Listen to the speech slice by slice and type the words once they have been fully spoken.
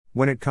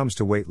When it comes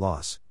to weight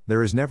loss,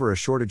 there is never a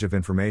shortage of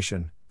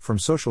information, from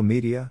social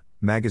media,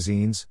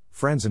 magazines,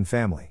 friends and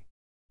family.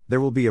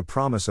 There will be a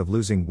promise of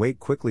losing weight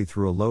quickly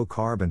through a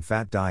low-carb and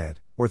fat diet,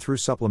 or through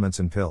supplements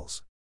and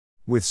pills.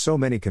 With so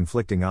many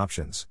conflicting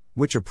options,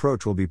 which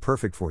approach will be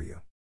perfect for you?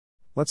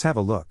 Let's have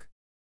a look.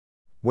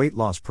 Weight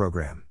loss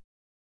program.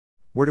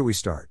 Where do we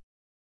start?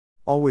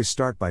 Always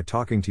start by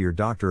talking to your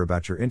doctor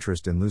about your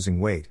interest in losing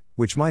weight,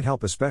 which might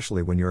help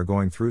especially when you are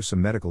going through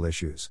some medical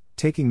issues,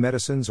 taking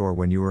medicines, or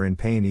when you are in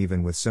pain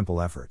even with simple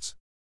efforts.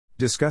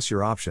 Discuss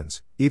your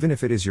options, even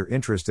if it is your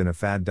interest in a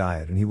fad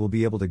diet, and he will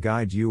be able to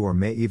guide you or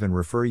may even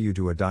refer you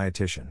to a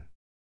dietitian.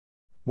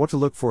 What to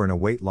look for in a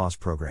weight loss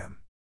program.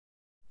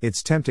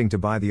 It's tempting to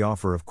buy the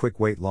offer of quick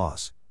weight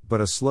loss, but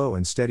a slow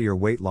and steadier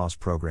weight loss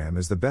program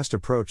is the best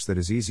approach that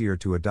is easier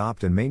to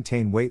adopt and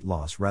maintain weight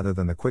loss rather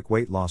than the quick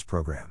weight loss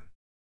program.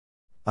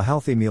 A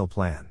healthy meal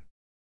plan.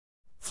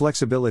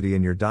 Flexibility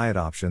in your diet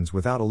options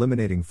without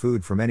eliminating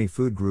food from any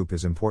food group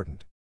is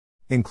important.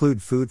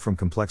 Include food from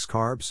complex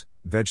carbs,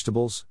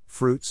 vegetables,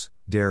 fruits,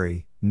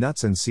 dairy,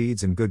 nuts and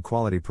seeds, and good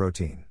quality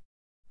protein.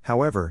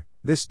 However,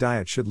 this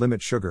diet should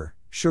limit sugar,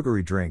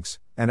 sugary drinks,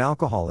 and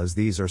alcohol, as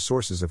these are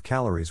sources of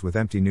calories with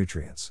empty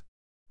nutrients.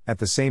 At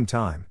the same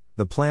time,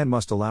 the plan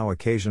must allow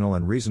occasional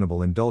and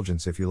reasonable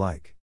indulgence if you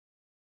like.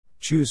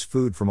 Choose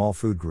food from all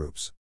food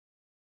groups.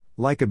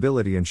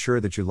 Likeability. Ensure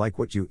that you like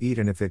what you eat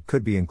and if it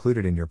could be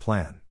included in your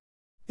plan.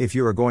 If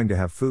you are going to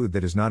have food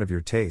that is not of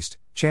your taste,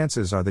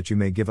 chances are that you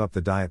may give up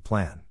the diet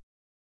plan.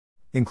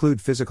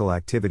 Include physical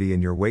activity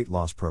in your weight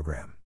loss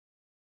program.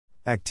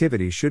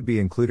 Activity should be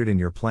included in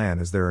your plan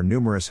as there are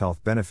numerous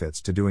health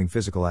benefits to doing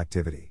physical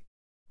activity.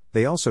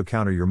 They also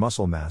counter your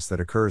muscle mass that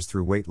occurs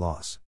through weight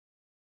loss.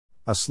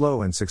 A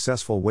slow and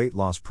successful weight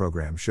loss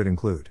program should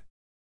include.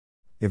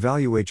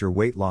 Evaluate your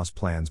weight loss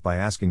plans by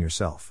asking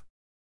yourself: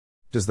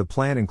 does the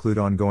plan include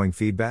ongoing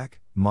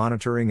feedback,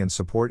 monitoring and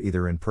support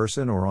either in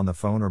person or on the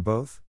phone or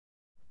both?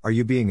 Are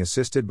you being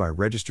assisted by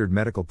registered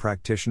medical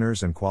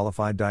practitioners and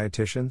qualified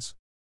dietitians?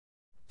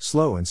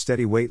 Slow and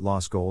steady weight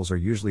loss goals are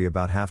usually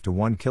about 0.5 to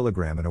 1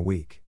 kilogram in a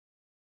week.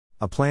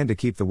 A plan to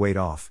keep the weight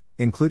off,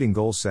 including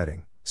goal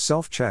setting,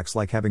 self-checks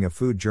like having a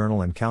food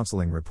journal and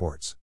counseling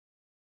reports.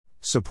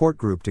 Support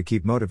group to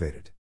keep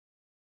motivated.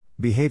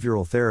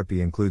 Behavioral therapy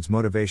includes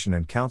motivation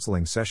and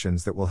counseling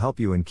sessions that will help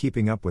you in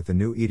keeping up with the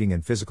new eating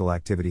and physical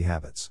activity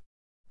habits.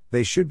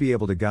 They should be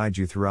able to guide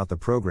you throughout the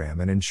program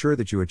and ensure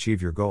that you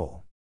achieve your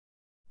goal.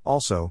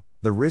 Also,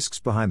 the risks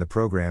behind the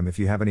program. If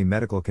you have any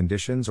medical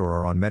conditions or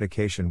are on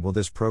medication, will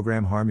this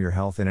program harm your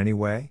health in any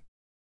way?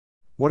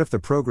 What if the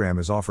program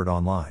is offered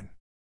online?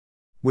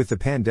 With the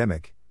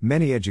pandemic,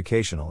 many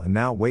educational and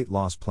now weight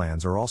loss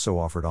plans are also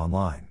offered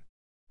online.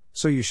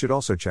 So you should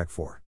also check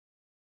for.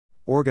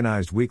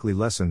 Organized weekly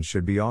lessons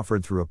should be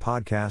offered through a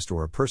podcast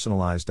or a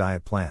personalized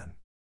diet plan.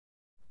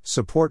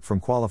 Support from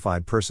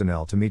qualified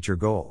personnel to meet your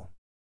goal.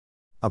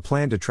 A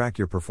plan to track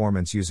your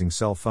performance using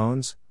cell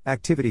phones,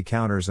 activity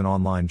counters and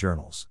online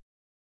journals.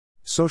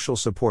 Social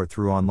support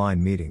through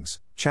online meetings,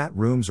 chat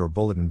rooms or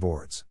bulletin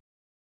boards.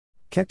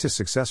 Get to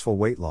successful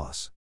weight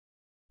loss.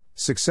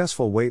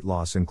 Successful weight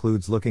loss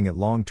includes looking at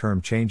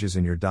long-term changes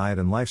in your diet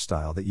and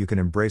lifestyle that you can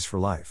embrace for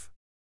life.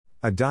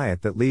 A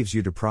diet that leaves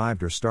you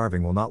deprived or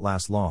starving will not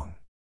last long.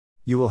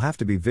 You will have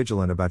to be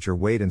vigilant about your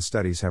weight, and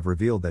studies have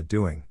revealed that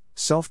doing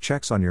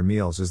self-checks on your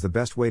meals is the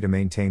best way to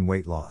maintain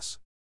weight loss.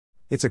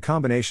 It's a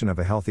combination of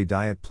a healthy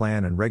diet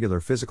plan and regular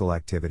physical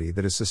activity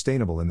that is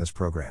sustainable in this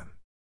program.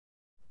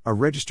 A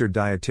registered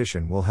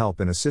dietitian will help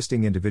in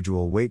assisting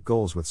individual weight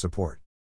goals with support.